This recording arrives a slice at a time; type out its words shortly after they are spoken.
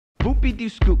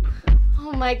Boopy-doo-scoop.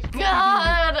 Oh my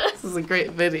god! This is a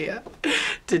great video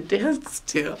to dance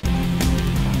to.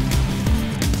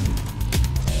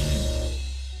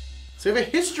 So we have a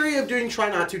history of doing try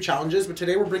not to challenges, but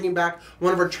today we're bringing back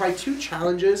one of our try to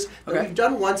challenges that we've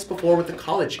done once before with the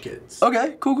college kids.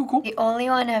 Okay, cool. The only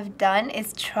one I've done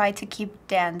is try to keep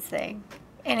dancing.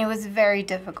 And it was very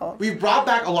difficult. We've brought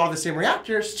back a lot of the same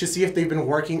reactors to see if they've been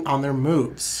working on their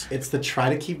moves. It's the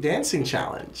try to keep dancing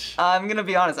challenge. I'm gonna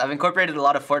be honest, I've incorporated a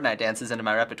lot of Fortnite dances into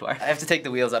my repertoire. I have to take the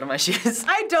wheels out of my shoes.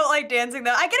 I don't like dancing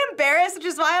though. I get embarrassed, which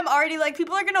is why I'm already like,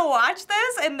 people are gonna watch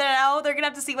this and now they're gonna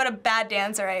have to see what a bad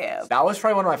dancer I am. That was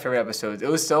probably one of my favorite episodes. It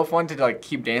was so fun to like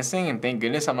keep dancing, and thank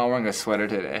goodness I'm not wearing a sweater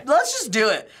today. Let's just do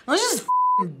it. Let's just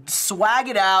swag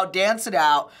it out, dance it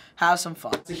out, have some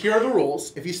fun. So here are the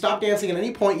rules. If you stop dancing at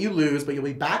any point, you lose, but you'll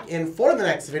be back in for the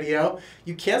next video.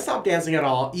 You can't stop dancing at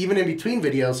all, even in between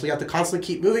videos, so you have to constantly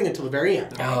keep moving until the very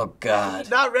end. Oh God.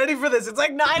 Not ready for this. It's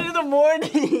like 9 in the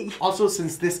morning. Also,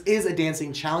 since this is a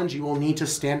dancing challenge, you will need to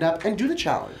stand up and do the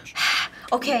challenge.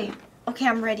 Okay,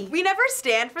 I'm ready. We never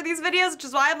stand for these videos, which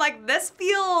is why I'm like, this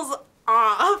feels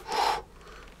off.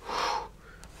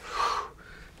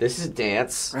 This is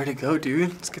dance. Ready to go,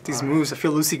 dude. Let's get these moves. I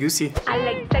feel loosey-goosey. I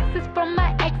like texts from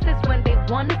my exes when they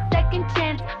want a second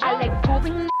chance. I like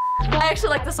proving I actually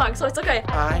like the song, so it's okay.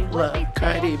 I love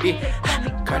Cardi B.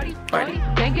 Cardi.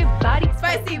 banging body.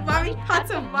 Spicy, mommy, hot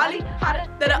tamale, hot.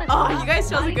 Oh, you guys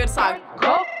chose a good song.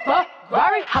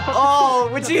 Oh,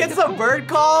 when she hits the bird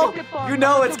call, you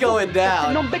know it's going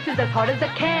down. No bitches as hard as I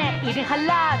can. Eating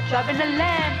halal, driving a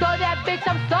lamb. So that bitch,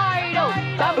 I'm sorry though.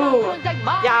 Ooh.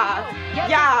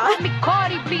 Yeah. Let me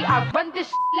Cardi B. I run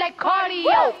this like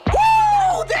cardio.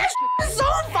 Woo! This is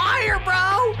on fire,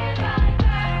 bro!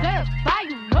 Certified,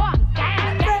 you know I'm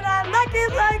down. And I like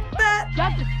it like that.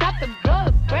 Just to stop them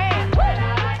blood brand.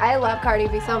 I love Cardi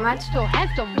B so much. So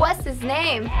handsome. What's his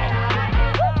name?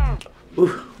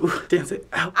 Ooh, dance it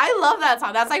out. I love that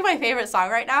song. That's like my favorite song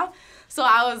right now. So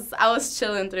I was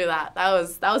chilling through that. That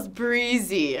was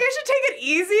breezy. You guys should take it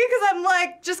easy because I'm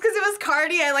like, just because it was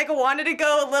Cardi, I like wanted to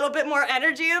go a little bit more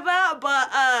energy of that, but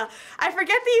I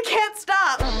forget that you can't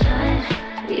stop.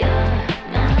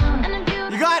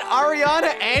 You got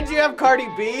Ariana and you have Cardi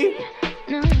B?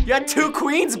 You got two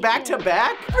queens back to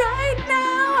back? Right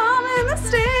now I'm in the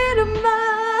state of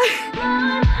mind.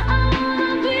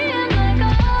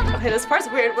 Okay, this part's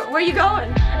weird. Where are you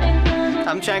going?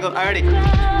 I'm jangled already.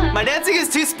 My dancing is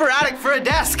too sporadic for a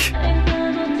desk.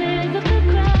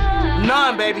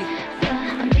 None, baby.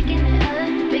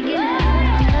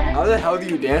 How the hell do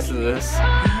you dance to this?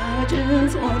 I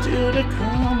just want you to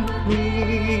come with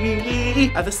me.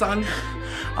 I have the song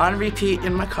on repeat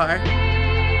in my car.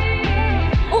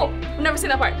 Oh, I've never seen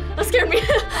that part. That scared me.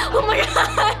 Oh my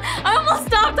god. I almost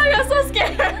stopped. I got so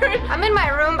scared. I'm in my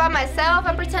room by myself.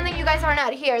 I'm pretending you guys are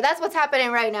not here. That's what's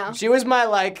happening right now. She was my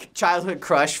like childhood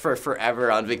crush for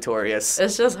forever on Victorious.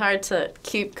 It's just hard to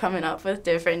keep coming up with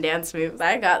different dance moves.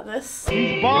 I got this.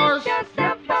 Bars.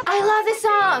 I love this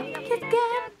song.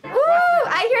 Woo!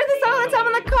 I hear this all the time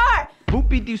in the car.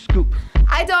 Boopy-doo-scoop.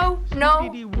 I don't know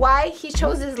why he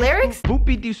chose his lyrics.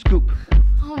 Boopy-doo-scoop.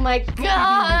 Oh my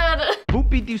god.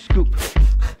 Boopy-doo-scoop.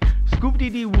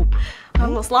 Scoop-dee-dee-whoop. I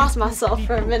almost lost myself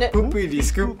for a minute.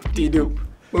 Whoopity-scoop-dee-doop.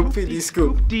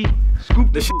 Whoopity-scoop.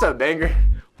 Scoop. This shit's a banger.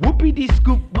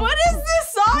 Whoopity-scoop. What is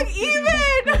this song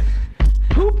even?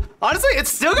 Whoop. Honestly,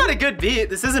 it's still got a good beat.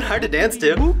 This isn't hard to dance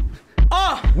to. Whoop.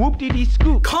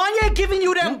 Whoop-dee-dee-scoop. Kanye giving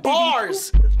you them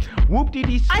bars.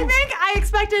 Whoop-dee-dee-scoop. I think I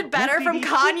expected better from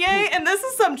Kanye, and this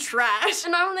is some trash.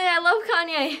 Normally I love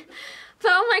Kanye.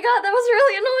 But oh my god, that was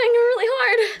really annoying and really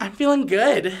hard. I'm feeling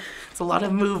good. It's a lot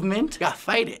of movement. Gotta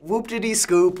fight it.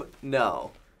 Whoop-diddy-scoop,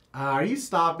 no. Are you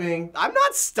stopping? I'm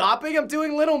not stopping, I'm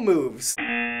doing little moves. All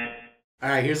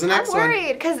right, here's the I'm next one.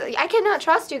 worried because I cannot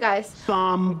trust you guys.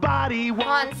 Somebody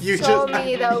Once You told just-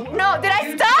 me though. No, did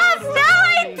I stop? No,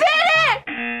 I didn't!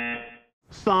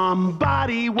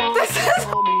 Somebody wants This is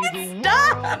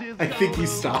stop! I think you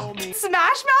stopped. Smash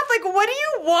Mouth, like what do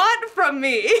you want from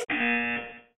me?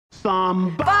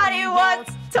 Somebody Body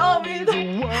once told me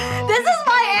that. This is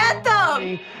my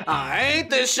anthem! I ain't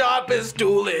the sharpest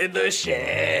tool in the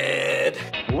shed.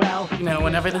 Well, You know,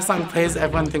 whenever this song plays,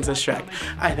 everyone thinks of Shrek.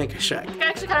 I think of Shrek. It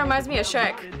actually kind of reminds me of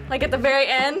Shrek. Like at the very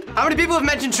end. How many people have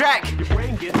mentioned Shrek?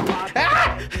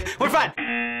 Ah! We're fine.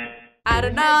 I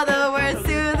don't know the words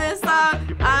to this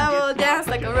song. I will dance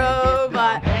like a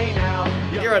robot.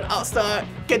 You're an all-star.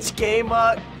 Get your game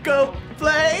up. Go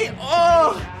play.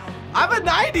 Oh, I'm a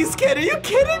 90s kid. Are you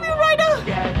kidding me right now?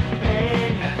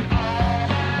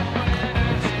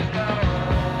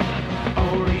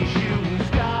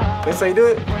 That's how you do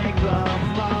it.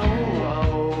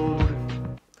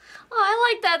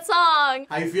 like that song.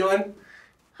 How you feeling?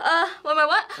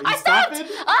 What? I stopped!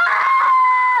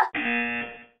 Ah!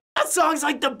 That song's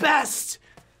like the best.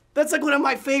 That's like one of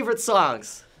my favorite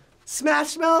songs.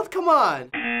 Smash Mouth, come on.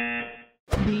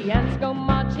 The ants go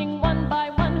marching one by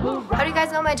one. How do you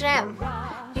guys know my jam?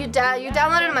 You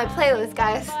downloaded my playlist,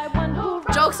 guys.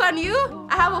 Joke's on you.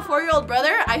 I have a 4-year-old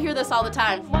brother. I hear this all the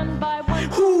time.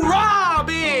 Hoorah,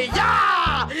 me!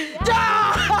 Yeah!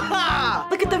 Yeah!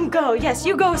 Look at them go. Yes,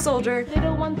 you go, soldier.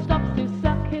 Little one stops to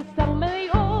suck his settlement. They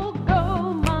all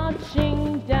go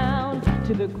marching down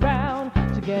to the ground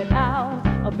to get out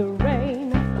of the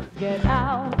rain. Get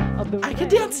out of the rain. I can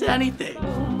dance to anything.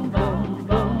 Boom, boom,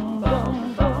 boom,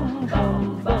 boom, boom,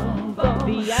 boom, boom, boom.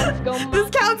 The ants go This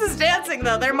counts as dancing,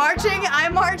 though. They're marching.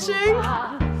 I'm marching.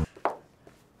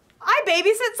 I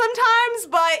babysit sometimes,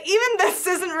 but even this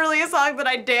isn't really a song that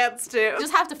I dance to. You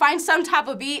just have to find some type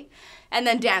of beat and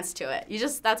then dance to it.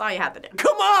 That's all you have to do.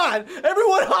 Come on,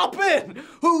 everyone hop in!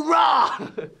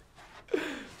 Hoorah!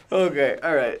 Okay,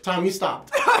 all right. Tom, you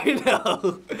stopped. I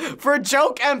know. For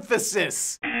joke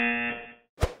emphasis. 10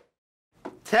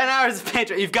 hours of paint.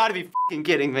 You've got to be f***ing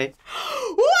kidding me.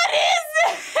 What is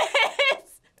this?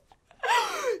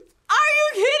 Are you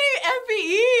kidding,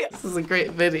 FBE? This is a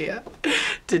great video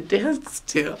to dance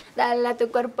to. Dale a tu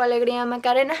cuerpo alegría,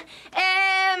 Macarena.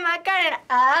 Macarena.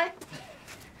 Ah.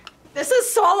 This is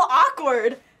so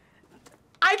awkward.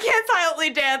 I can't silently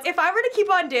dance. If I were to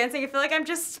keep on dancing, I feel like I'm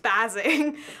just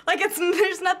spazzing. Like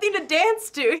there's nothing to dance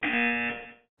to.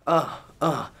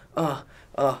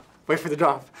 Wait for the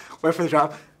drop. Wait for the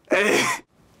drop. I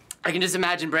can just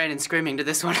imagine Brandon screaming to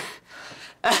this one.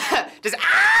 Just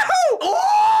ow!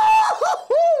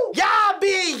 Oh! Yeah,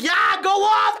 B! Yeah, go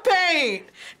off, paint!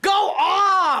 Go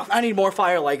off! I need more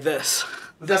fire like this.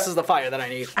 This is the fire that I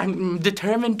need. I'm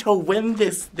determined to win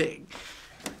this thing.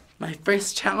 My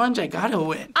first challenge, I gotta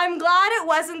win. I'm glad it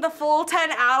wasn't the full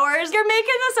 10 hours. You're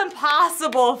making this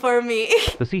impossible for me.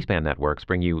 The C-SPAN networks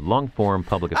bring you long-form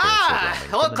public affairs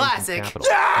programming. old classic.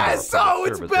 Yes! Oh,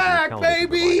 it's back,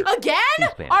 baby!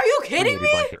 Again? Are you kidding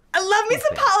me? I love me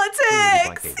some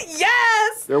politics.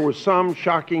 Yes! There was some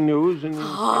shocking news in the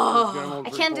I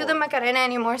can't do the Macarena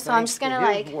anymore, so I'm just gonna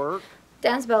like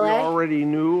dance ballet. We already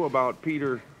knew about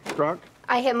Peter Strzok.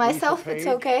 I hit myself, it's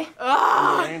okay.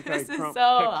 This is so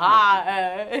hot.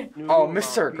 Oh,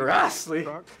 Mr. Grassley.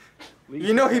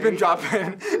 You know he's been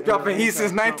dropping heat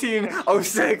since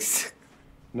 1906.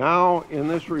 Now, in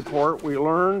this report, we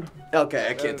learned... Okay,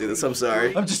 I can't do this, I'm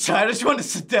sorry. I'm just trying, I just want to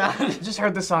sit down. I just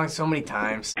heard this song so many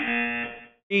times.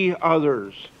 3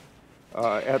 others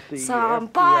at the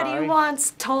Somebody FBI.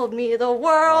 once told me the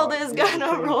world is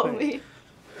gonna roll me.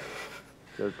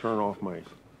 Gotta turn off my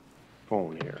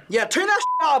phone here. Yeah, turn that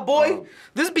off, boy.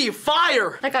 This be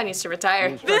fire. That guy needs to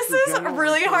retire. This is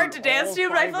really hard to dance to,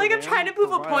 but I feel like I'm trying to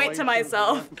prove a point to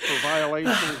myself.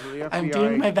 I'm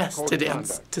doing my best to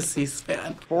dance to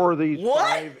C-SPAN. 4 of these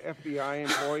 5 FBI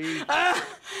employees were on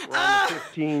a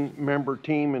 15-member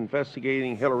team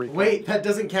investigating Hillary Clinton. Wait, that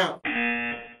doesn't count.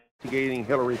 Investigating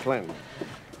Hillary Clinton.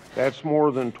 That's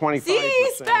more than 25%.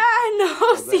 C-SPAN!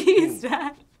 No,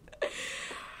 C-SPAN.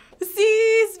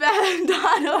 C-SPAN.org.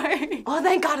 Oh,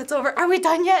 thank God it's over. Are we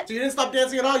done yet? So you didn't stop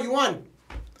dancing at all, you won.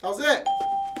 That was it.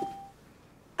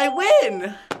 I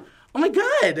win. Oh my God.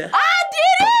 I did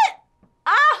it!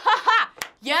 Ah,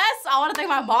 yes, I want to thank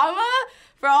my mama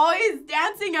for always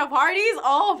dancing at parties.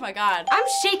 Oh my God. I'm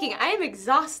shaking. I am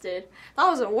exhausted. That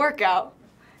was a workout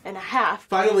and a half.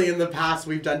 Finally, in the past,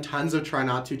 we've done tons of try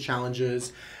not to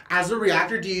challenges. As a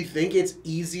reactor, do you think it's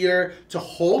easier to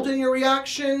hold in your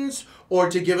reactions or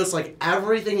to give us like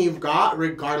everything you've got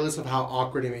regardless of how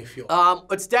awkward it may feel?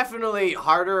 It's definitely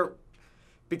harder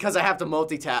because I have to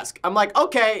multitask. I'm like,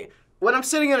 okay, when I'm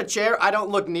sitting in a chair, I don't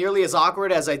look nearly as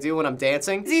awkward as I do when I'm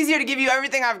dancing. It's easier to give you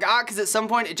everything I've got because at some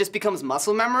point it just becomes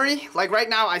muscle memory. Like right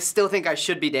now, I still think I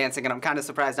should be dancing and I'm kind of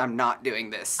surprised I'm not doing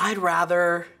this. I'd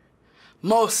rather,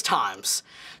 most times,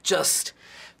 just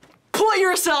put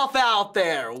yourself out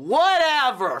there,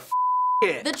 whatever, f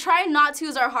it. The try not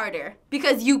tos are harder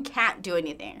because you can't do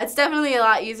anything. It's definitely a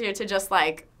lot easier to just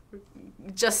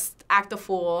act a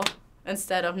fool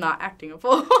instead of not acting a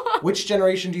fool. Which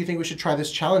generation do you think we should try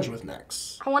this challenge with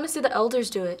next? I want to see the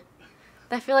elders do it.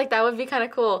 I feel like that would be kind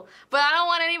of cool. But I don't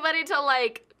want anybody to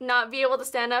like not be able to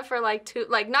stand up for like not to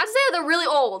say that they're really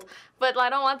old, but I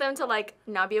don't want them to like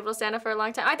not be able to stand up for a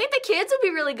long time. I think the kids would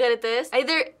be really good at this.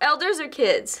 Either elders or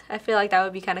kids. I feel like that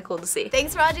would be kind of cool to see.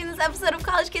 Thanks for watching this episode of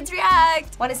College Kids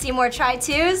React. Want to see more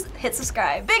try-tos? Hit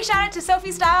subscribe. Big shout out to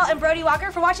Sophie Style and Brody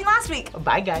Walker for watching last week.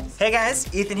 Bye, guys. Hey,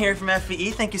 guys. Ethan here from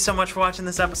FVE. Thank you so much for watching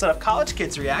this episode of College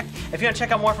Kids React. If you want to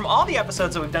check out more from all the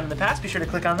episodes that we've done in the past, be sure to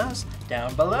click on those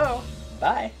down below.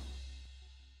 Bye.